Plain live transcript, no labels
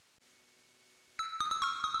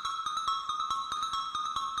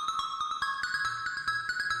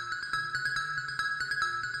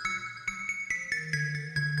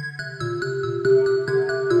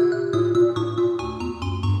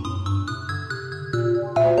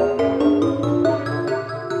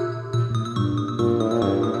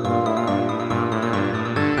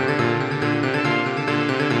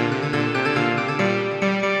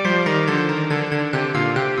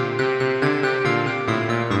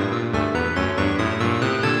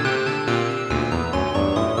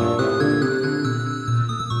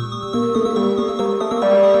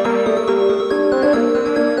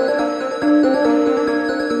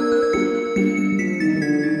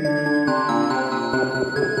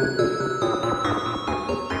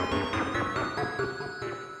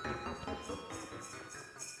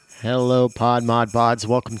Hello, Pod Mod Bods.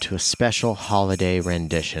 Welcome to a special holiday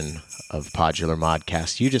rendition of Podular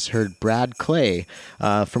Modcast. You just heard Brad Clay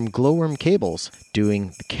from Glowworm Cables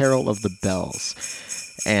doing the Carol of the Bells.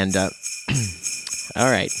 And,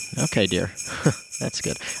 all right. Okay, dear. That's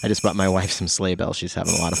good. I just bought my wife some sleigh bells. She's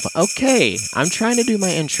having a lot of fun. Okay, I'm trying to do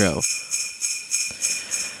my intro.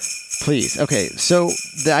 Please. Okay, so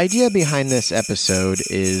the idea behind this episode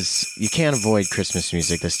is you can't avoid Christmas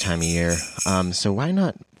music this time of year. So why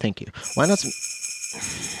not? Thank you. Why not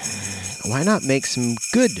make some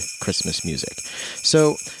good Christmas music?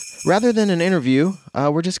 So rather than an interview,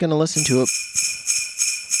 we're just going to listen to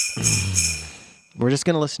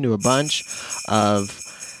a bunch of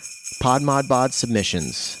Pod Mod Bod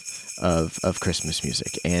submissions of Christmas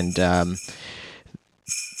music, and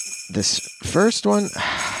this first one.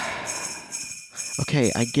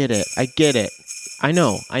 Okay, I get it. I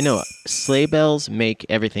know. Sleigh bells make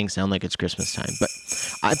everything sound like it's Christmas time, but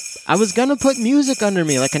I was gonna put music under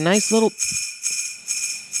me, like a nice little...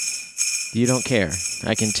 You don't care.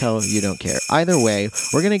 I can tell you don't care. Either way,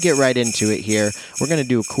 we're gonna get right into it here. We're gonna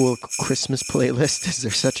do a cool Christmas playlist. Is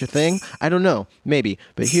there such a thing? I don't know. Maybe.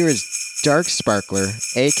 But here is Dark Sparkler,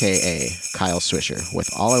 a.k.a. Kyle Swisher,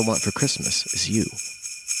 with All I Want for Christmas Is You.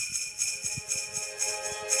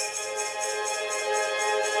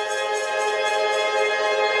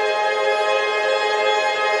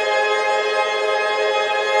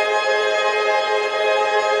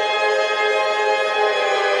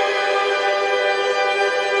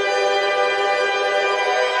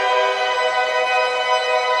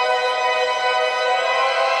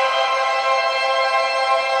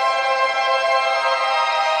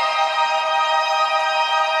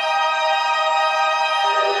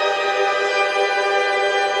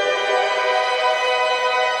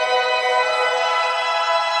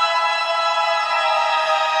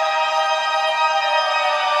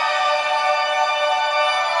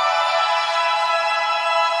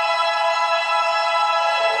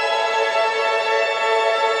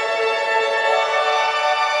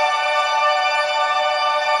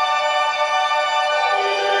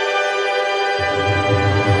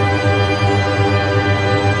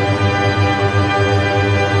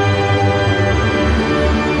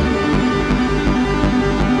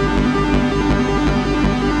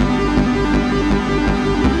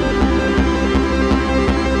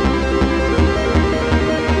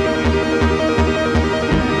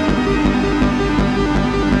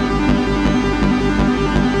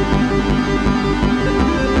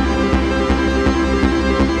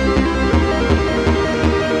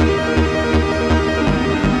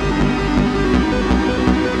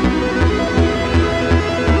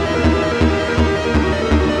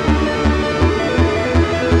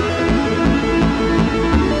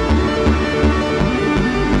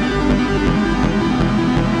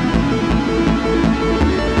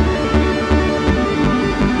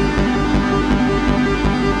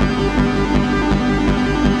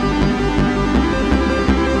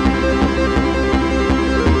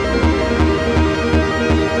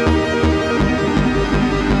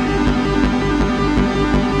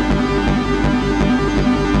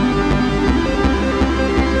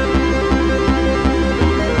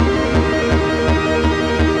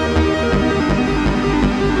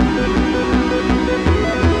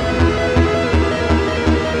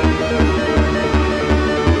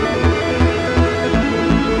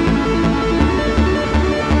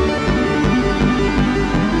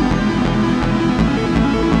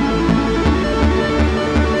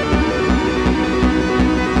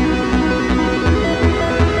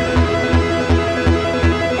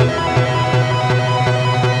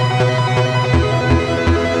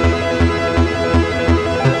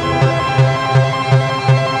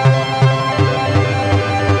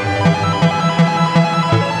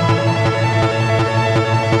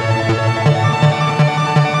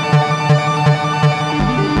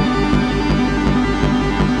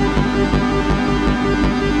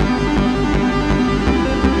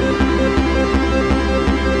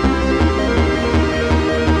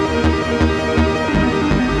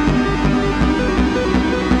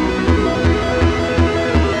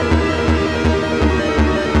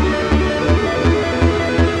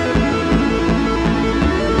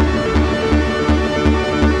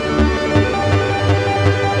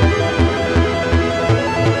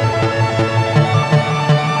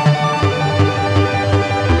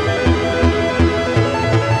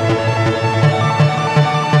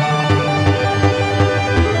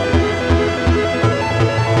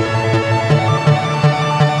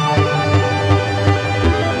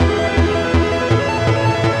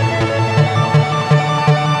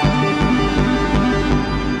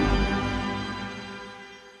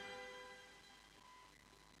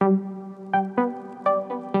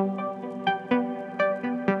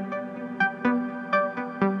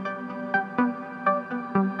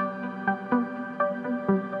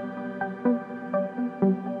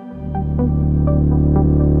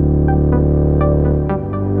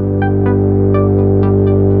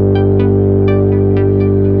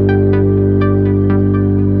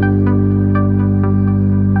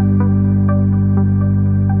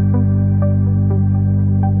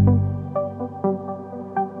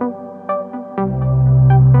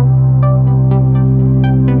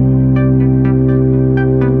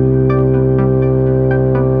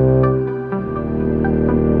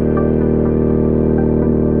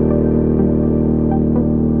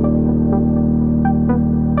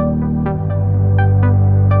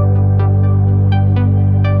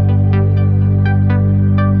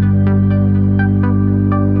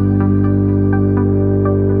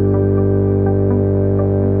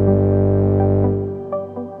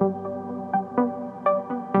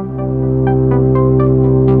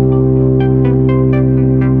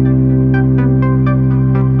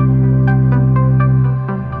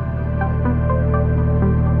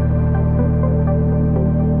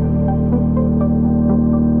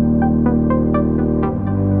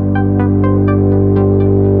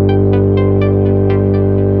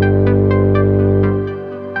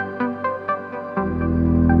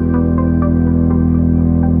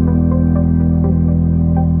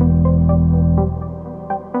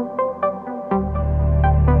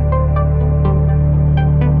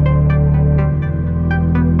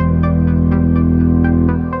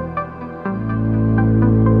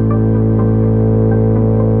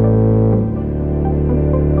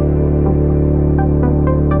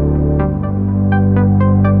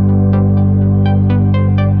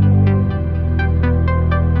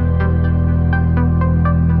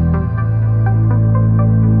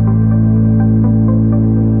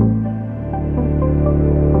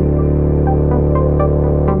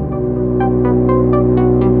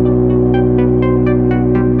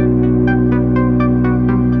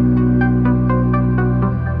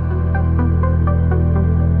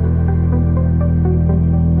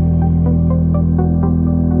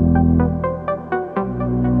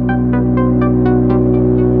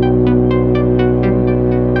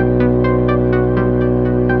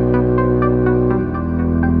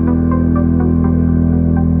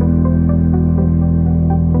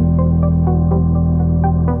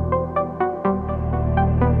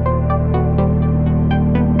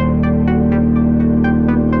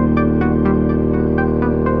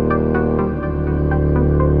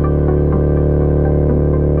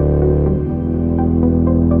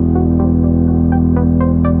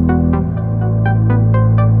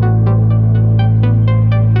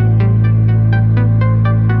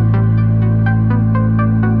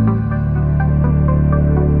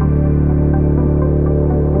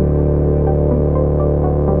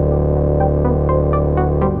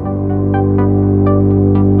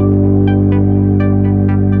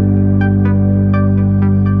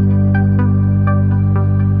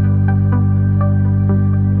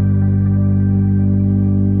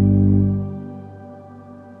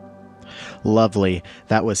 Lovely.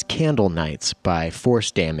 That was Candle Nights by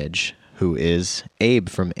Force Damage, who is Abe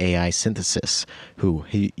from AI Synthesis, who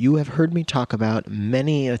you have heard me talk about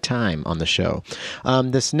many a time on the show.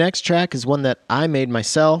 This next track is one that I made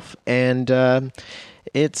myself, and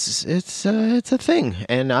it's a thing,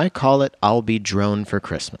 and I call it "I'll Be Drone for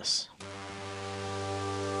Christmas."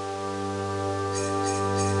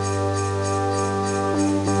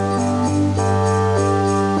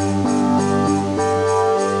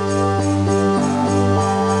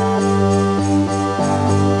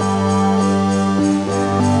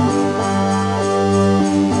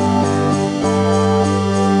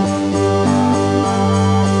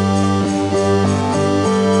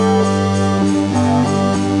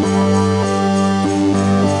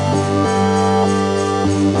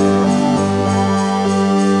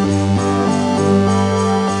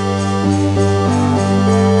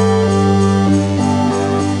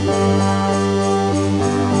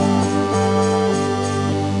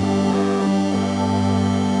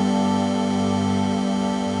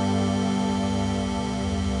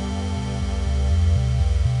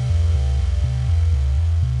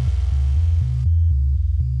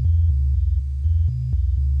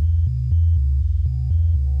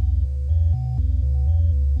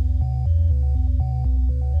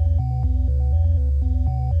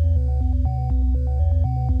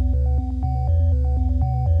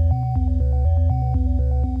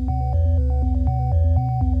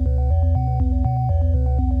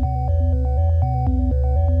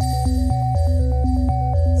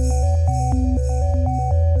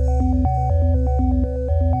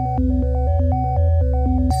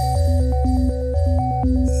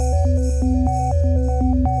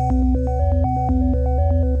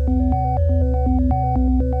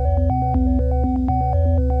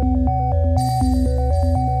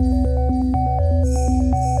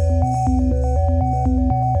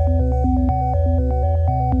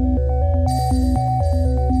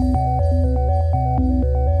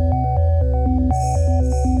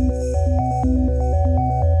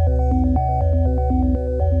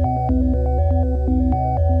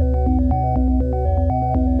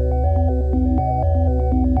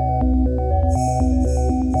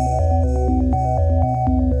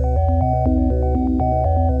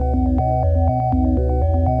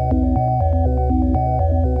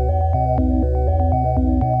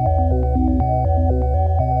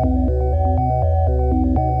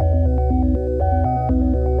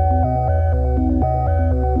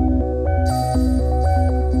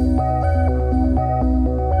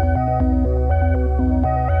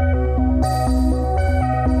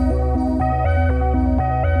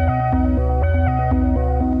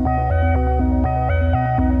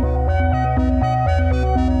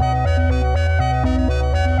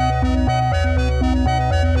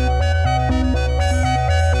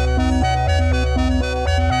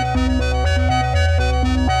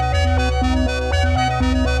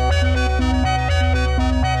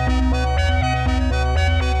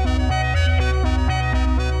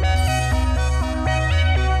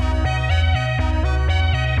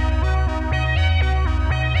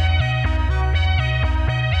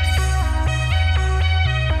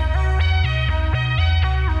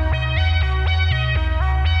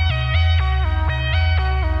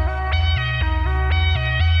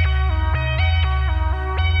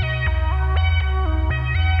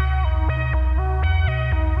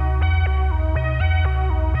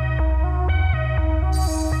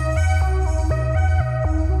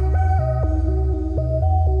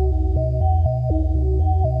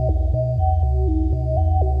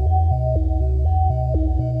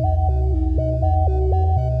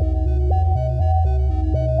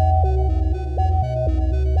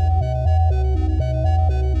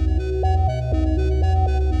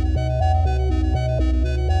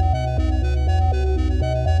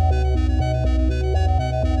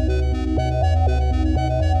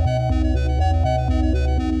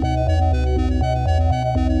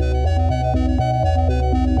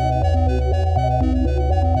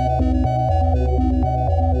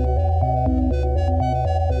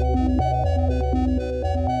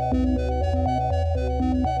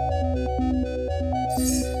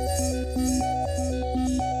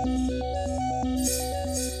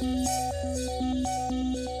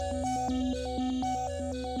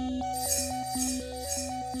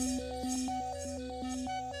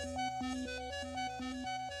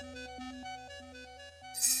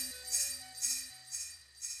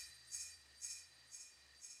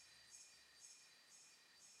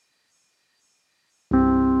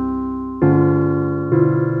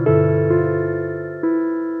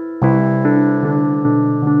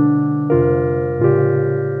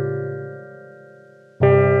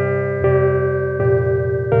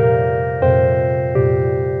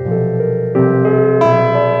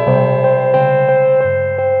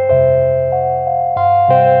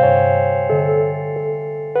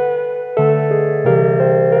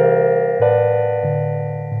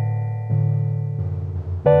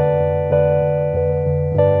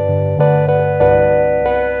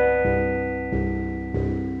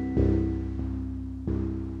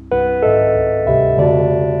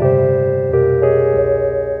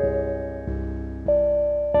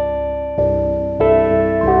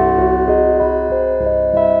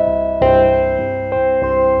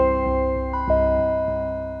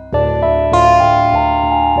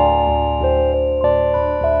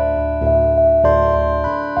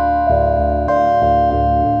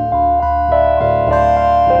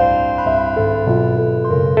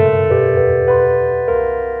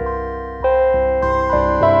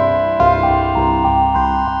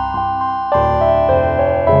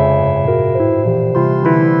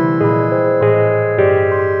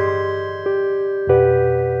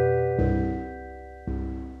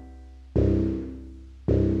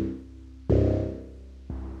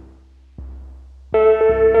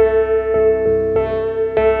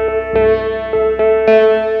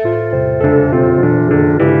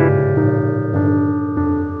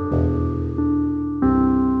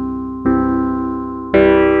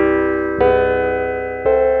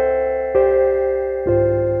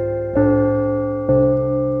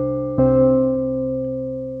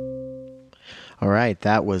 right,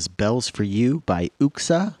 that was Bells for You by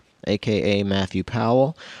Uxa, aka Matthew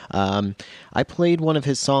Powell. I played one of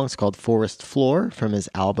his songs called Forest Floor from his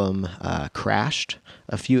album Crashed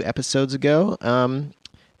a few episodes ago.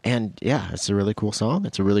 And yeah, it's a really cool song.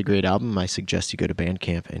 It's a really great album. I suggest you go to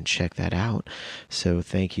Bandcamp and check that out. So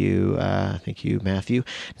thank you, Matthew.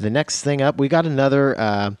 The next thing up, we got another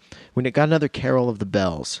Carol of the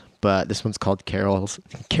Bells, but this one's called Carol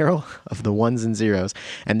of the Ones and Zeros,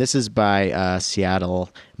 and this is by Seattle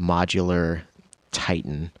modular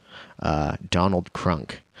titan Donald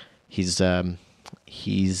Crunk. He's one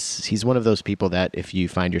of those people that if you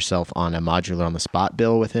find yourself on a modular on the spot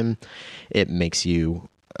bill with him, it makes you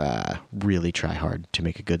really try hard to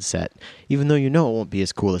make a good set, even though you know it won't be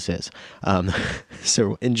as cool as his.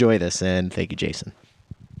 So enjoy this, and thank you, Jason.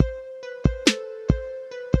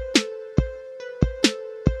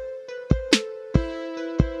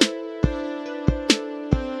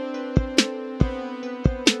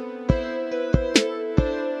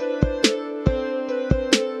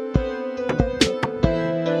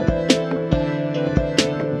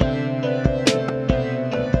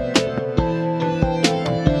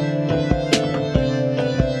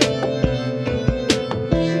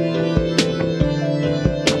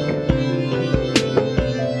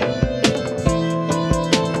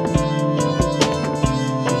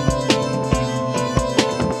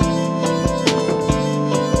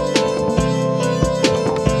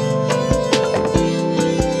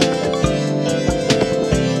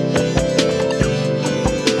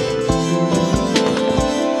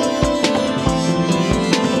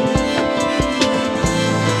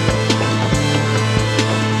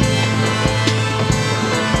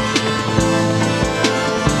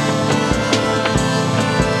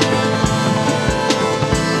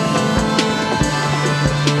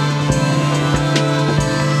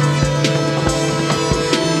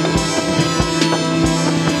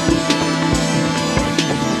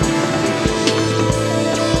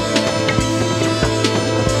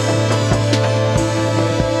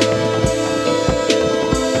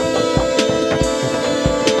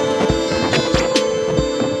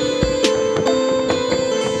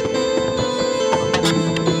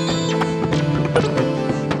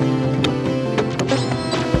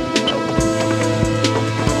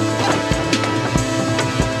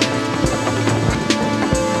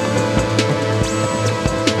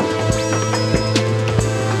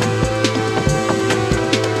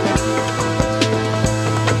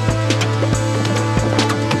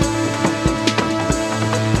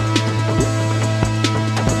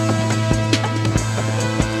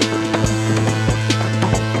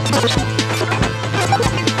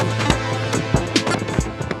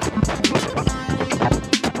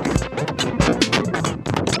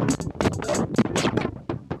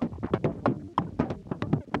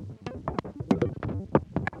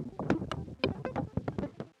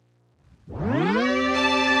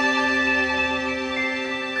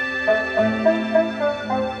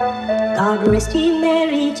 God rest ye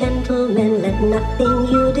merry gentlemen, let nothing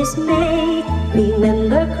you dismay.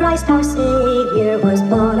 Remember Christ our Savior was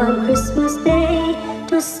born on Christmas Day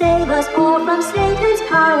to save us all from Satan's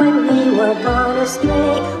power when we were gone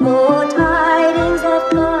astray. Oh, tidings of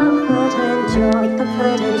comfort and joy,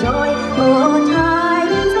 comfort and joy. Oh,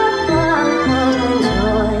 tidings of comfort and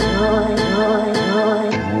joy, joy, joy, joy.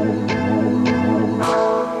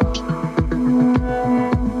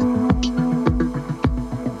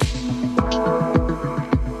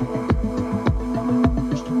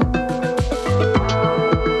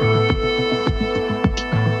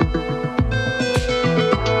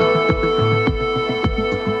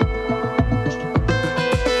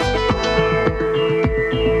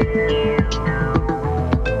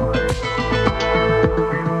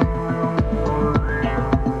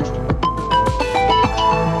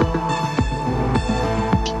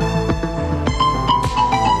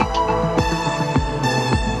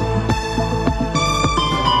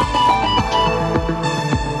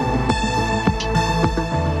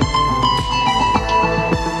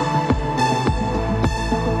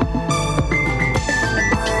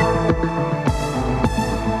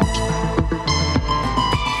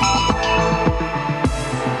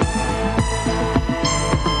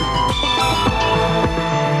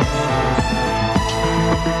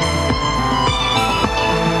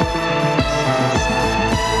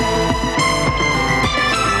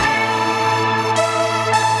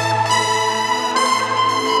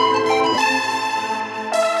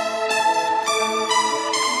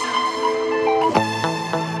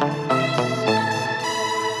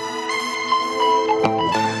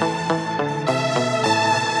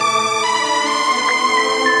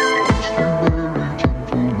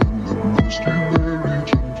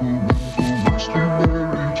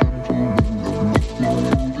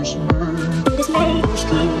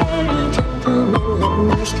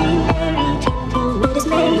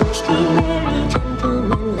 thirsty, merry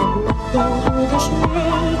gentlemen, let nothing you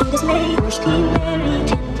dismay. Thirsty, merry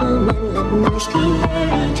gentlemen, let thirsty,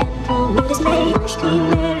 merry gentlemen, thirsty,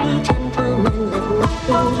 merry gentlemen,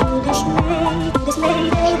 let nothing you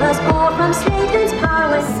dismay. Save us all from Satan's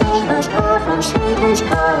power, save us all from Satan's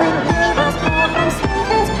power, save us all from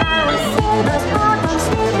Satan's power, save us all from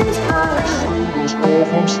Satan's power, save us all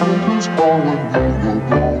from Satan's power. Never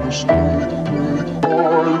gonna stay, tidings of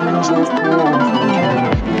God.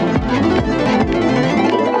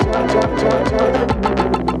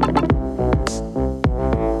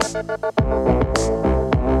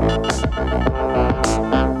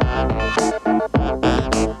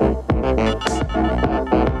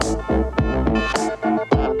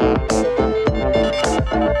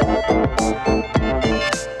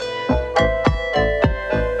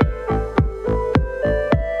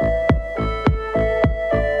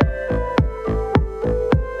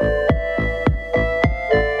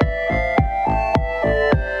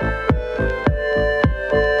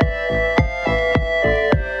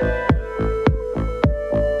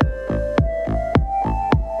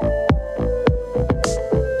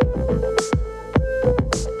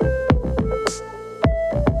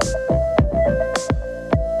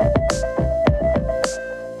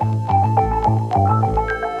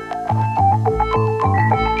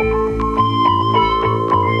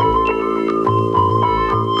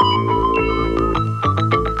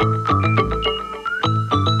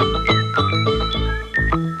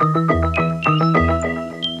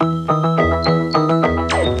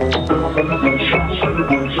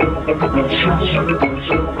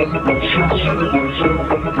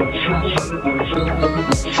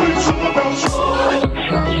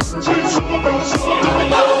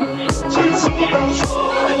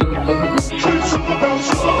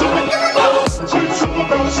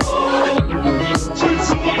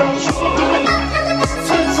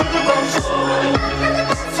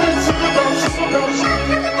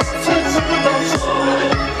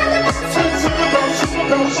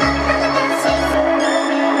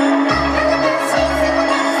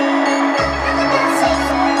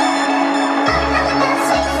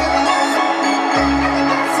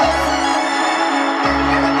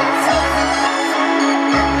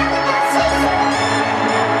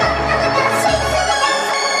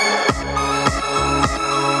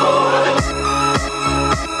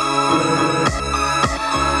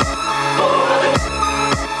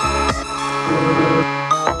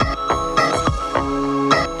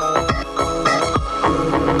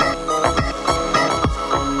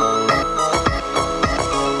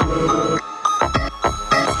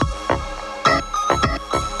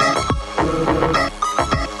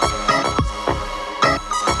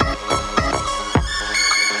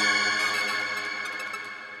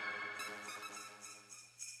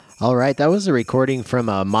 All right, that was a recording from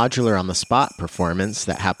a Modular on the Spot performance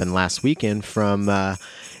that happened last weekend from a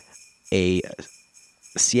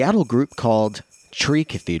Seattle group called Tree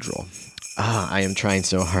Cathedral. I am trying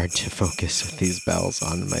so hard to focus with these bells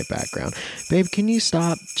on my background. Babe, can you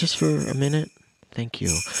stop just for a minute? Thank you.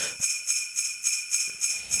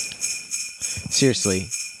 Seriously.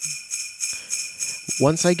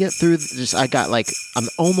 Once I get through, I'm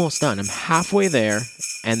almost done. I'm halfway there,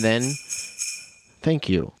 and then, thank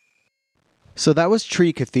you. So that was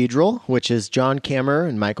Tree Cathedral, which is John Kammerer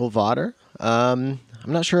and Michael Vaughter. I'm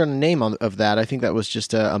not sure on the name of that. I think that was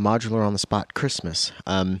just a Modular on the Spot Christmas.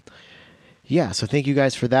 So thank you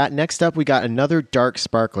guys for that. Next up, we got another Dark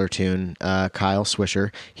Sparkler tune, Kyle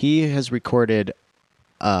Swisher. He has recorded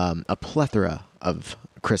a plethora of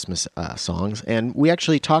Christmas songs, and we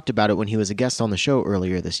actually talked about it when he was a guest on the show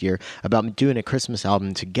earlier this year about doing a Christmas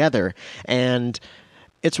album together, and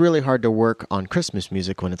it's really hard to work on Christmas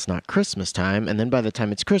music when it's not Christmas time, and then by the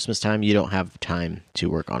time it's Christmas time, you don't have time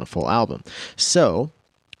to work on a full album. So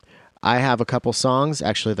I have a couple songs.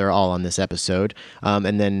 Actually, they're all on this episode,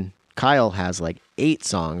 and then Kyle has like 8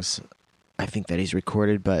 songs, I think, that he's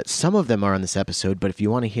recorded, but some of them are on this episode. But if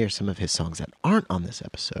you want to hear some of his songs that aren't on this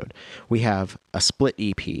episode, we have a split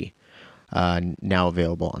EP now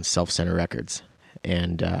available on Self Center Records.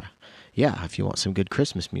 And if you want some good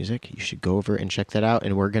Christmas music, you should go over and check that out.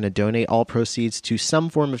 And we're going to donate all proceeds to some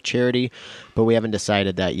form of charity, but we haven't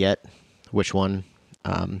decided that yet, which one.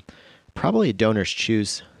 Probably a Donors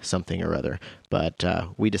Choose something or other. But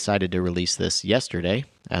we decided to release this yesterday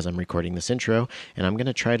as I'm recording this intro, and I'm going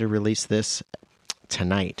to try to release this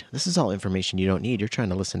tonight. This is all information you don't need. You're trying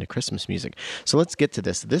to listen to Christmas music. So let's get to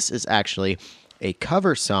this. This is actually a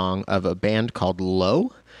cover song of a band called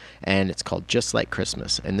Low, and it's called Just Like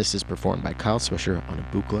Christmas. And this is performed by Kyle Swisher on a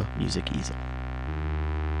Buchla Music Easel.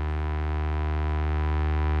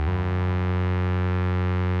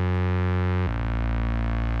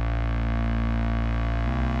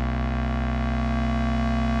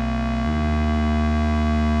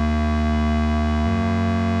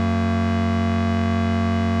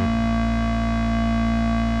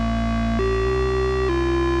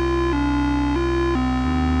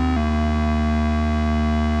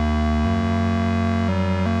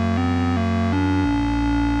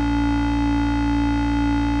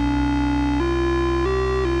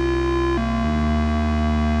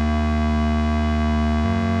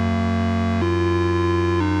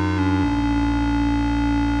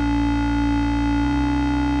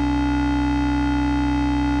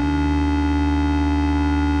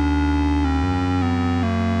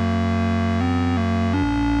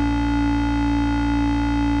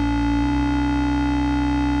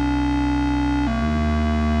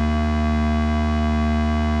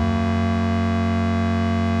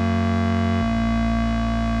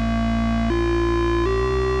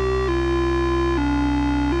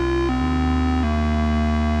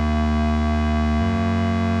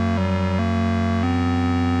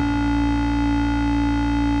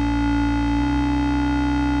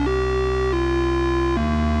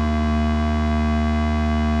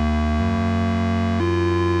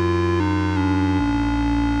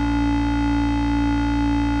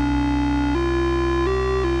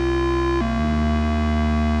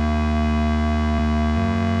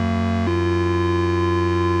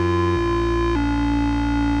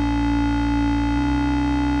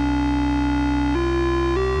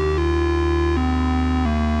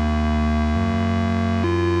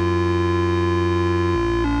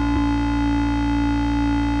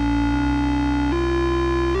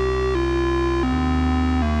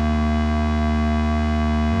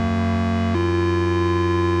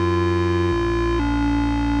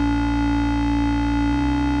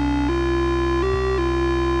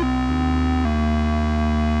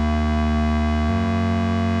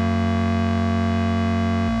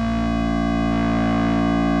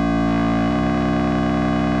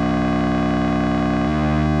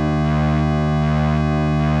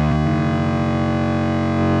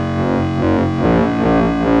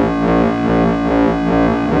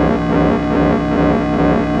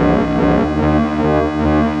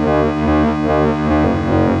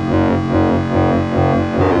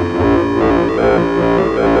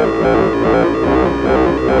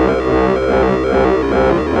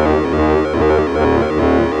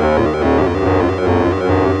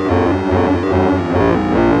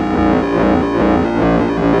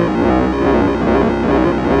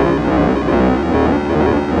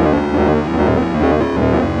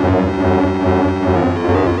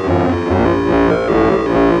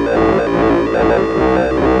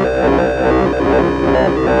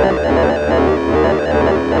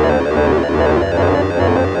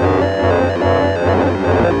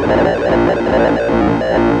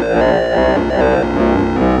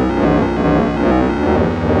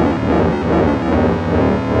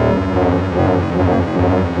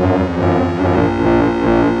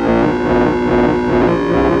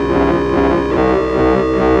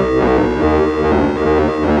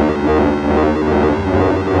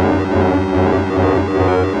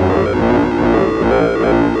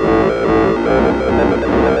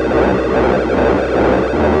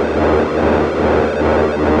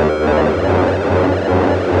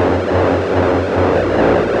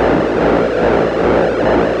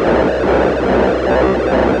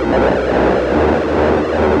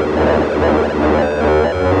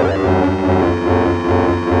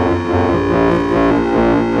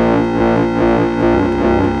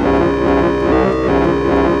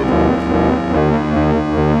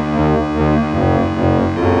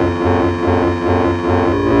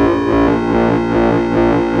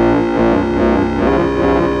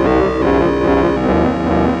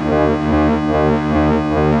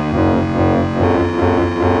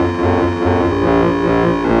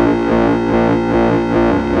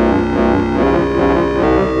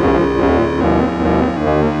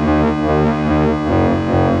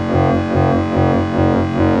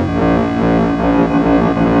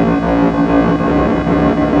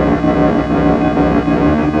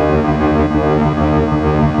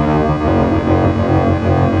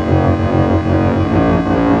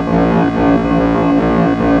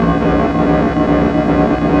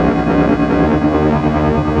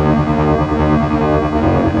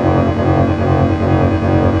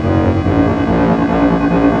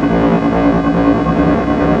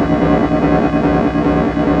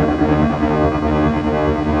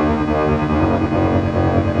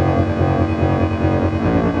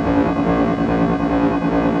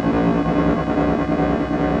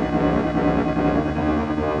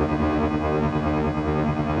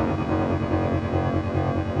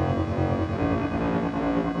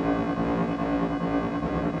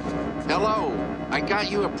 Hello, I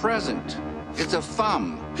got you a present. It's a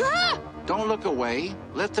thumb. Don't look away.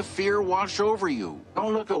 Let the fear wash over you.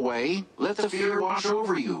 Don't look away. Let the fear wash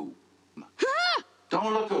over you.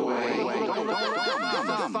 Don't look away. Don't look away.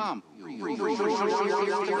 The thumb.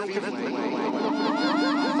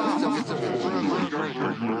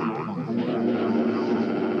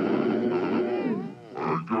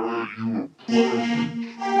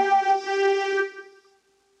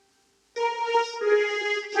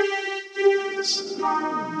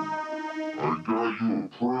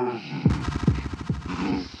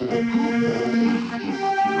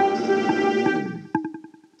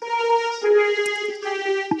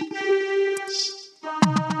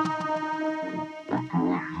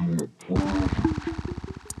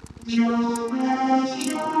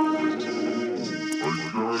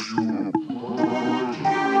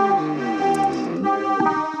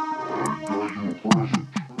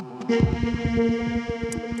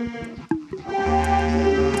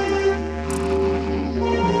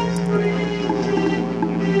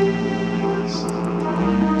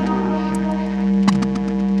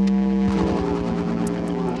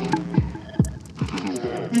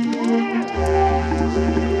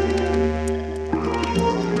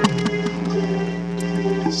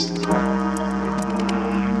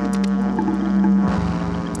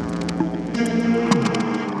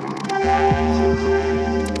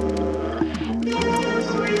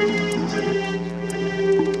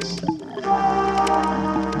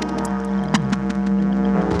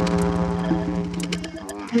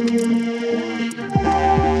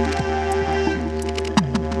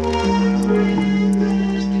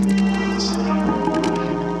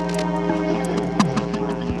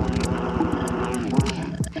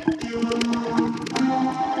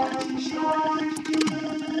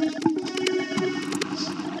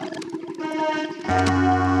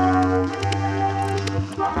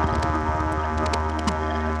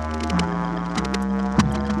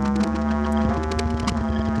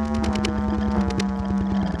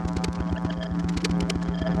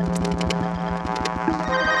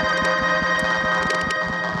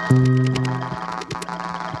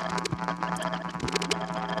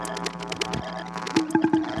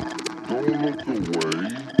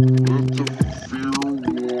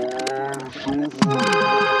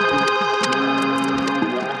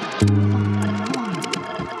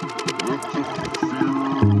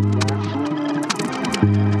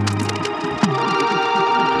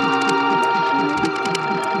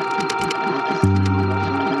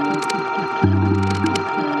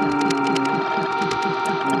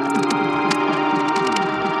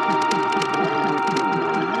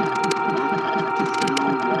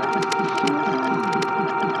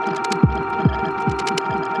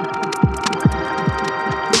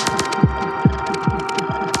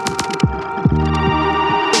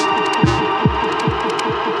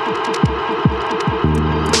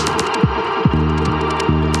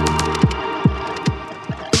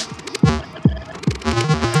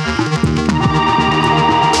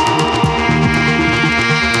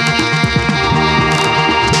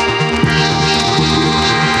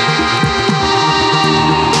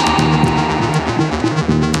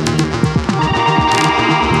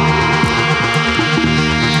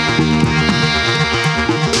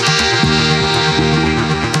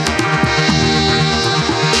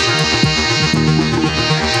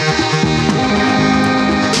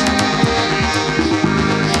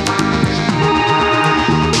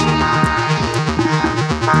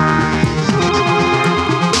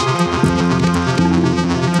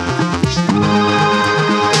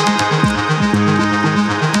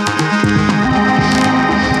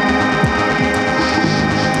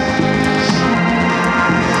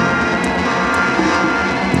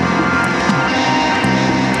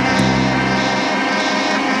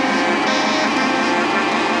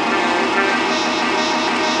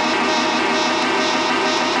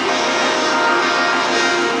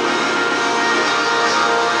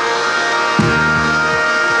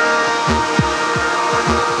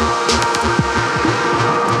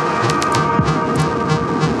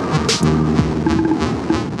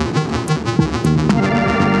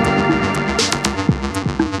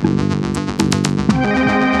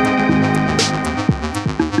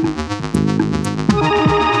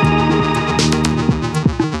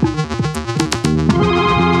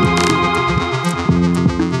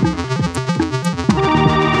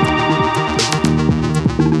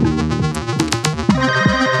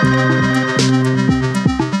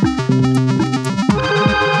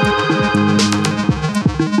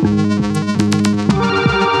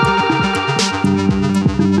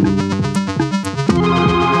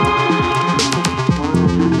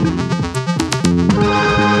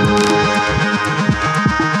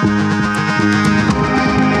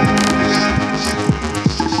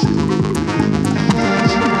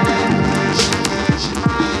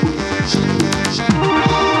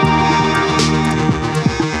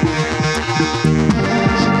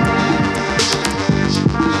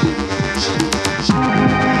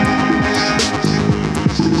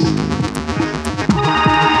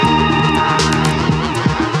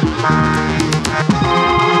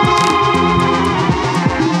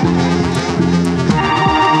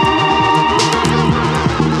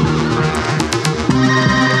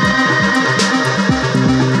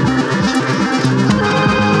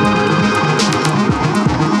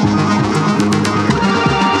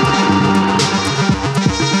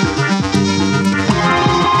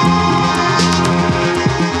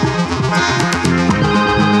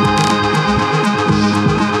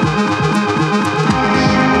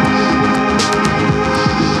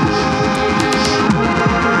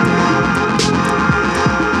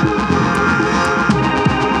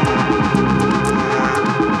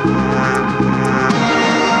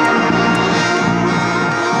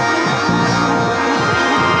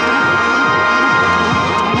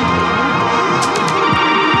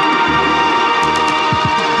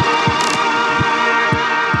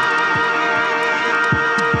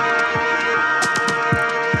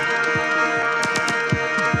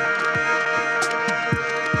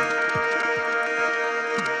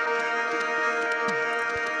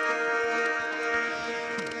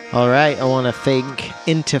 right, I want to thank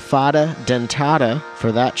Intifada Dentata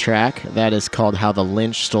for that track. That is called How the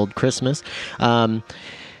Lynch Stole Christmas. Intifada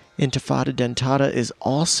Dentata is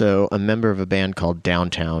also a member of a band called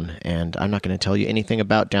Downtown, and I'm not going to tell you anything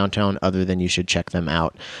about Downtown other than you should check them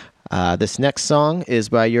out. This next song is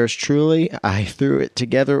by yours truly. I threw it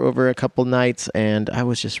together over a couple nights, and I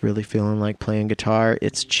was just really feeling like playing guitar.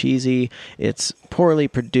 It's cheesy, it's poorly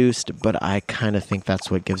produced, but I kind of think that's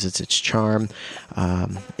what gives it its charm.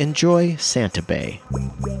 Enjoy Santa Bay.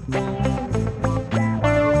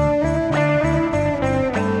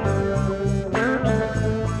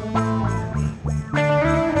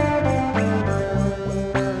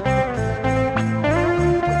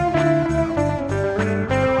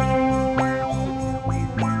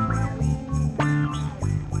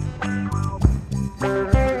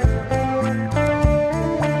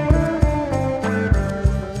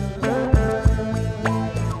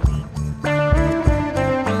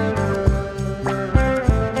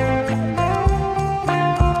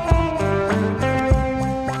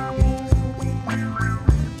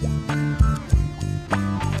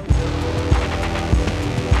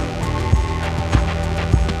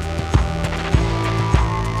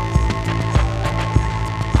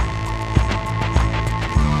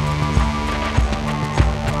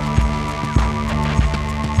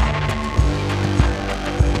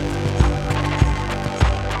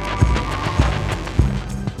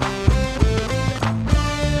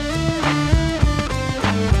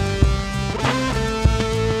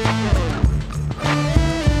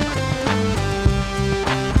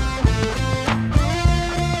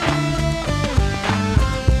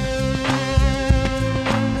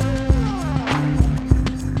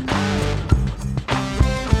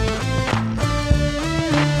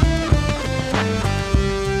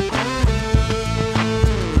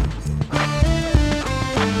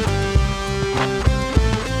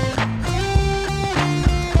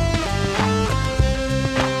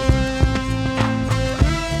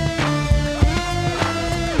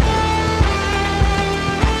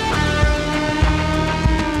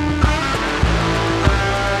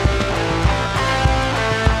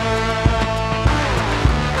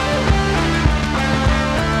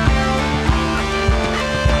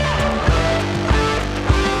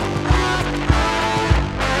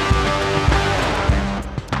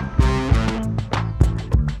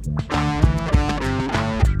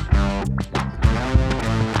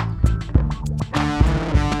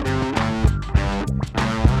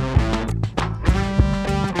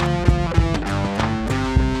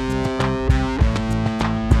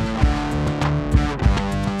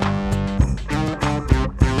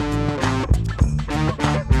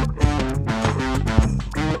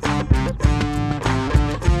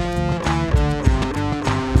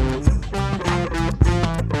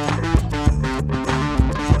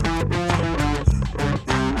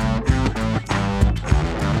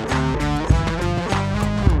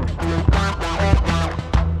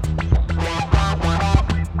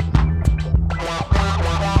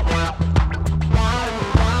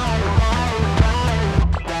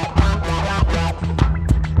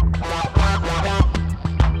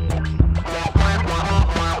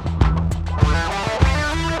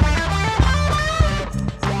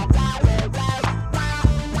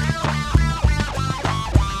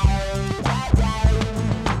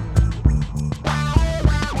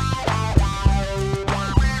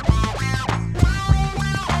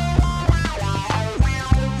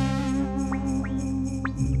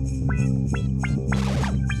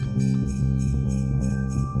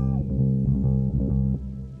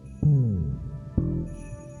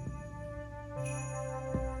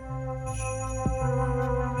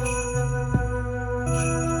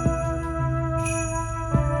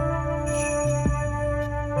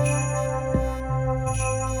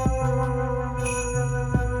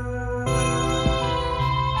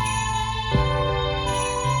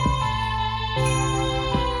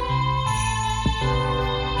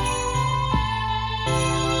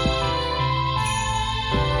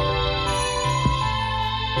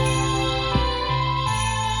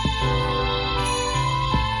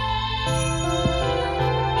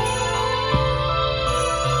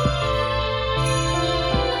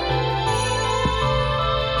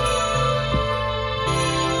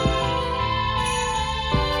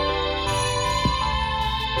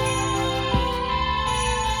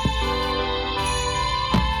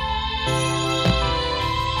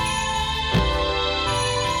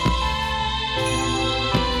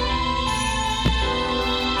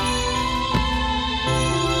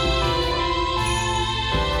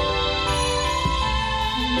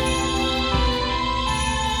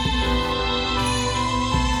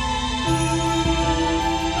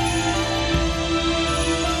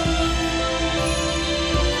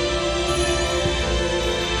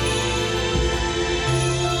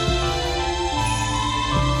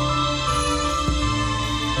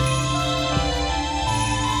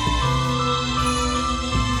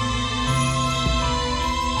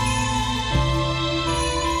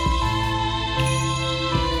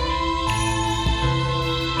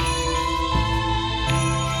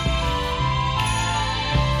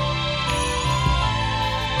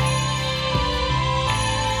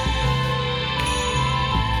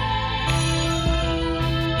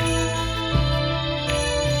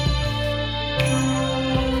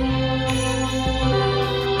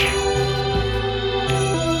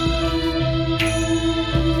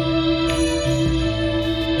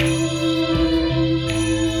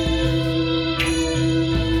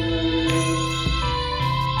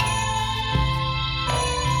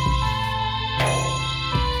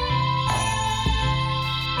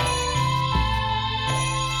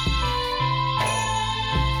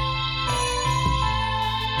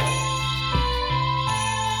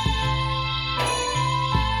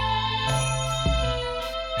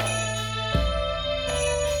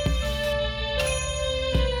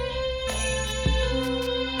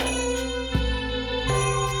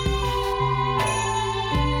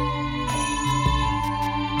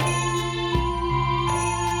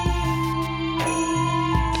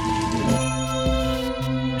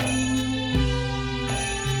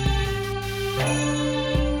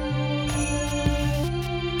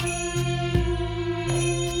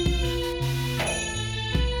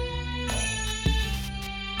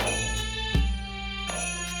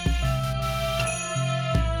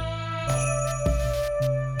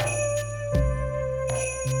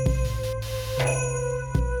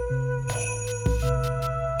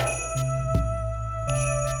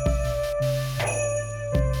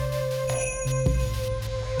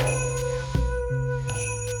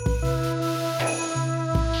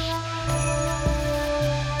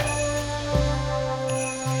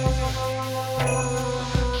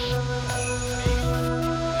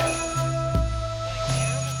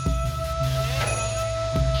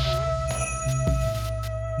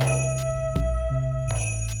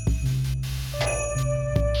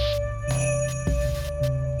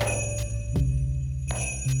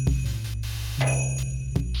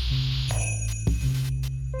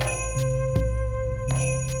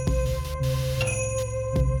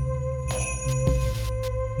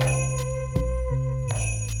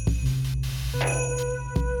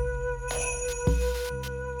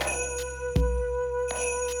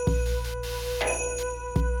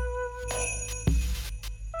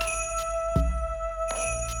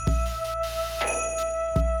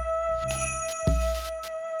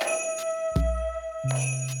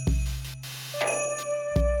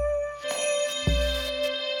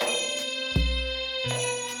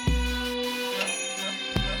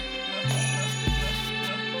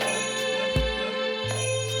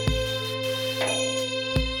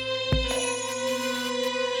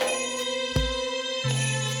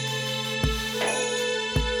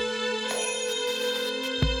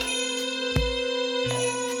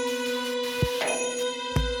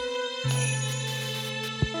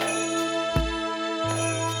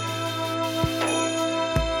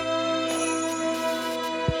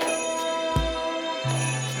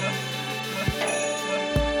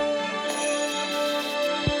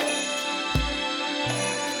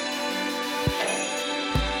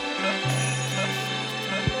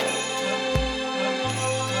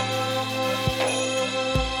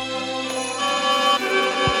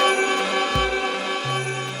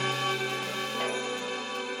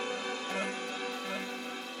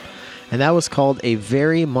 And that was called A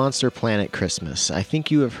Very Monster Planet Christmas. I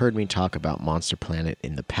think you have heard me talk about Monster Planet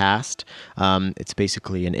in the past. It's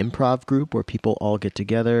basically an improv group where people all get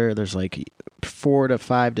together. There's like 4 to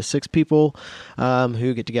 5 to 6 people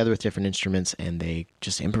who get together with different instruments, and they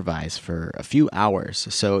just improvise for a few hours.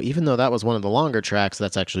 So even though that was one of the longer tracks,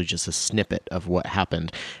 that's actually just a snippet of what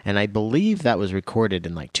happened. And I believe that was recorded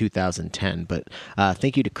in like 2010. But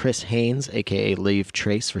thank you to Chris Haynes, aka Leave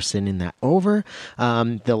Trace, for sending that over.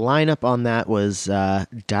 The lineup on that was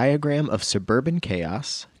Diagram of Suburban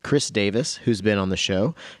Chaos, Chris Davis, who's been on the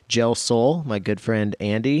show, Gel Soul, my good friend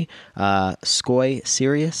Andy, Skoy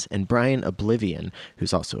Sirius, and Brian Oblivion,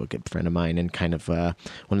 who's also a good friend of mine and kind of one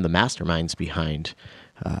of the masterminds behind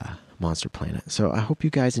Monster Planet. So I hope you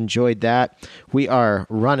guys enjoyed that. We are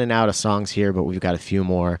running out of songs here, but we've got a few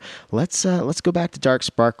more. Let's go back to Dark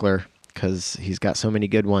Sparkler, because he's got so many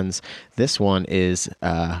good ones. This one is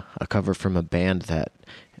a cover from a band that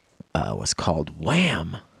was called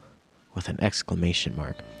Wham! With an exclamation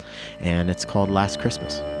mark. And it's called Last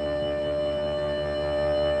Christmas.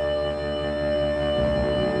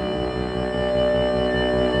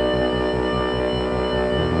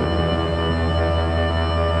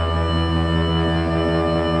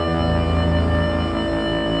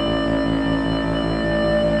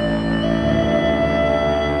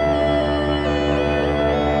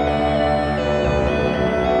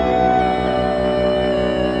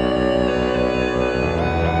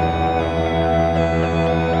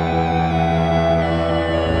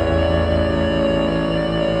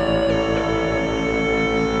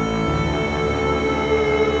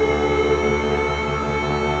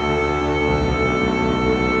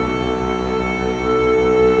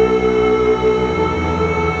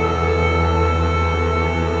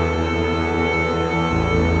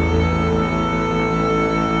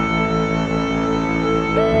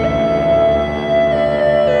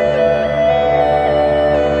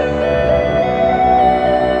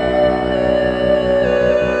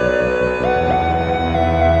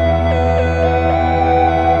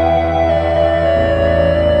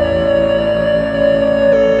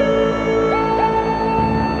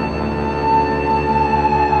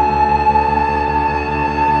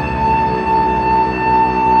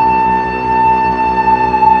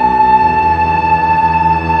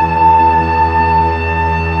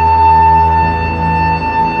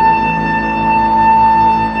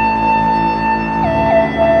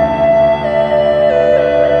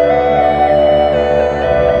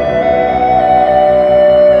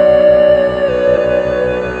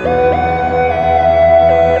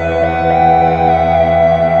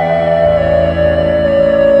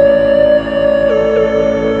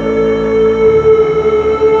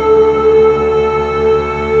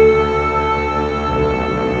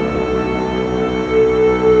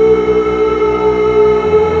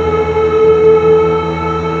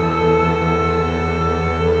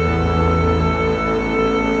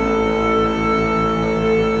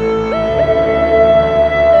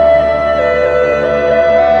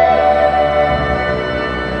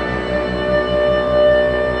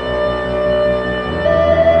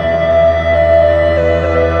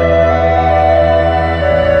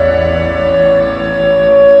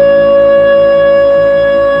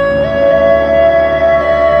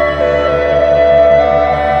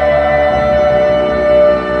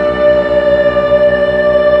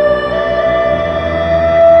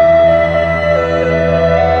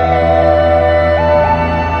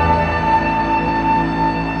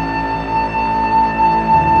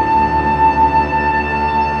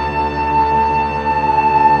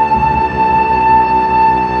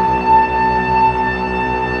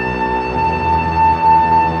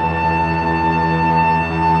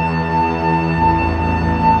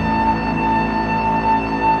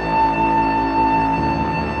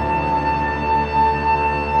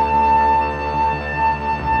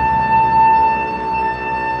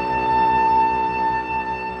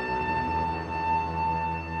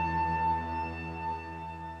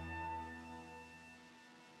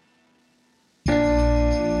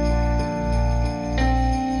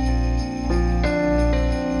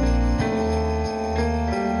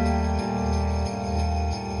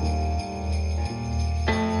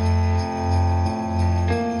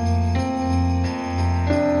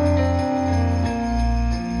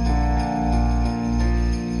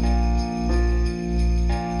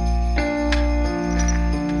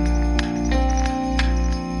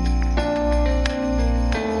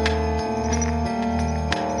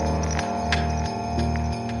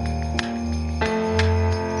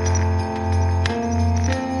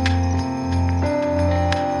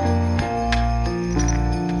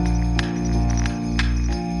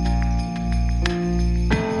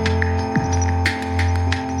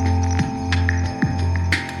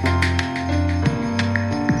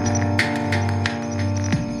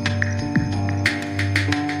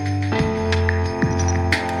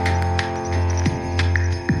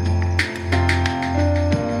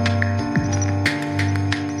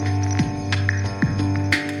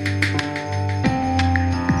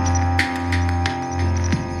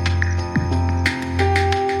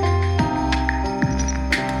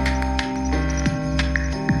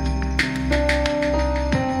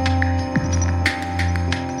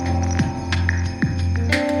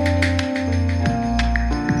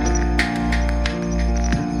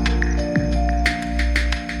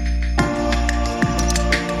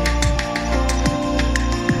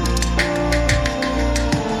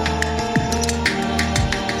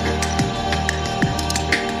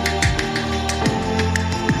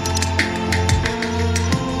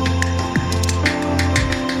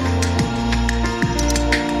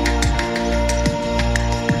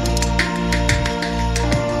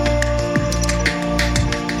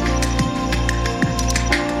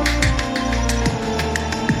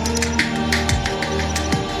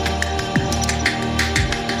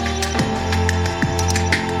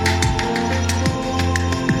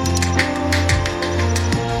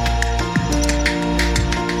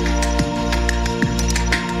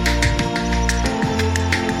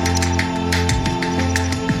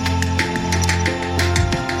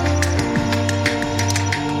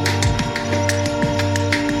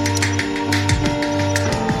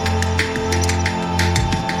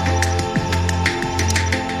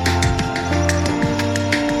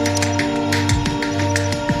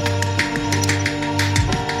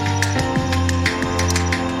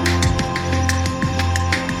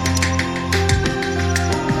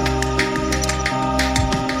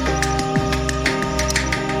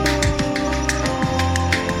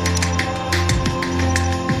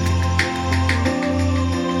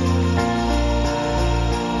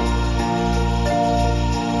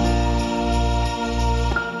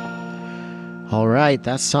 right,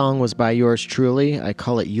 that song was by yours truly. I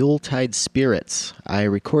call it Yuletide Spirits. I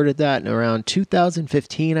recorded that in around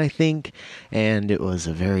 2015, I think, and it was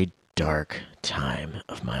a very dark time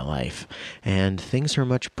of my life. And things are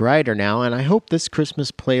much brighter now, and I hope this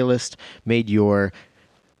Christmas playlist made your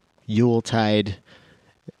Yuletide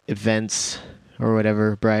events or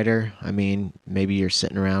whatever brighter. I mean, maybe you're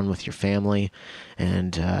sitting around with your family,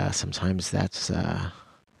 and sometimes that's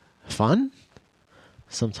fun.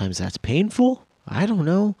 Sometimes that's painful. I don't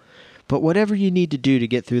know. But whatever you need to do to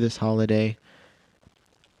get through this holiday,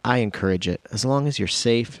 I encourage it. As long as you're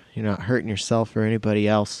safe, you're not hurting yourself or anybody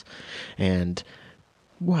else. And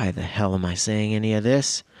why the hell am I saying any of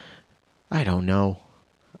this? I don't know.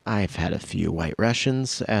 I've had a few White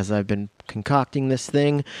Russians as I've been concocting this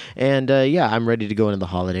thing. And yeah, I'm ready to go into the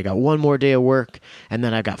holiday. Got one more day of work, and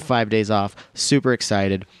then I've got 5 days off. Super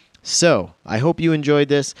excited. So, I hope you enjoyed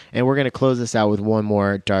this, and we're going to close this out with one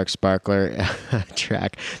more Dark Sparkler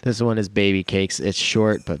track. This one is Baby Cakes. It's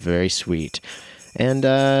short, but very sweet. And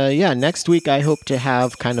yeah, next week I hope to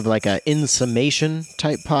have kind of like a in summation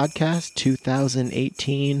type podcast,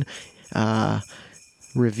 2018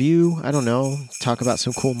 review. I don't know, talk about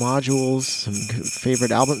some cool modules, some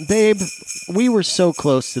favorite album. Babe, we were so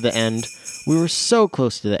close to the end. We were so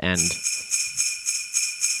close to the end.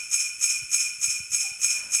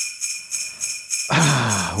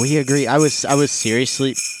 We agree. I was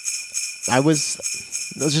seriously, just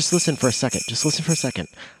listen for a second. Just listen for a second.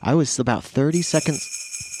 I was about 30 seconds.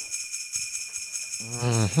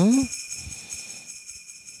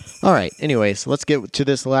 All right. Anyways, let's get to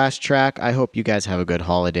this last track. I hope you guys have a good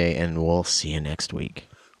holiday, and we'll see you next week.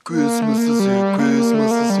 Christmas is here,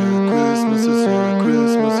 Christmas is here, Christmas is here,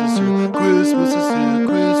 Christmas is here, Christmas is here,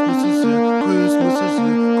 Christmas is here, Christmas is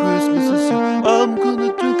here, Christmas is here. I'm gonna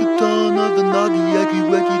drink a ton of the naughty, yucky,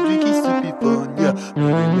 wacky, drinky, sippy fun, yeah.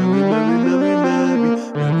 Merry, merry, merry, merry,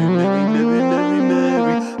 merry, merry, merry, merry, merry,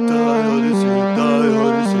 merry. Die Hard is here, Die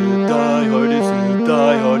Hard is here, Die Hard is here,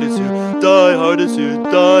 Die Hard is here, Die Hard is here,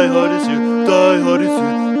 Die Hard is here, Die Hard is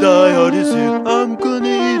here, Die Hard is here. I'm gonna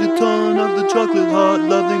eat a ton of the chocolate hot,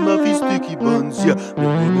 lovely muffy sticky buns, yeah.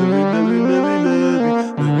 Merry, merry, merry, merry,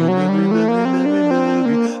 merry, merry, merry, merry, merry,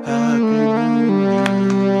 merry. Happy New Year.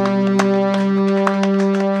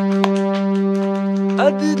 I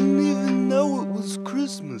didn't even know it was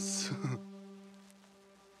Christmas.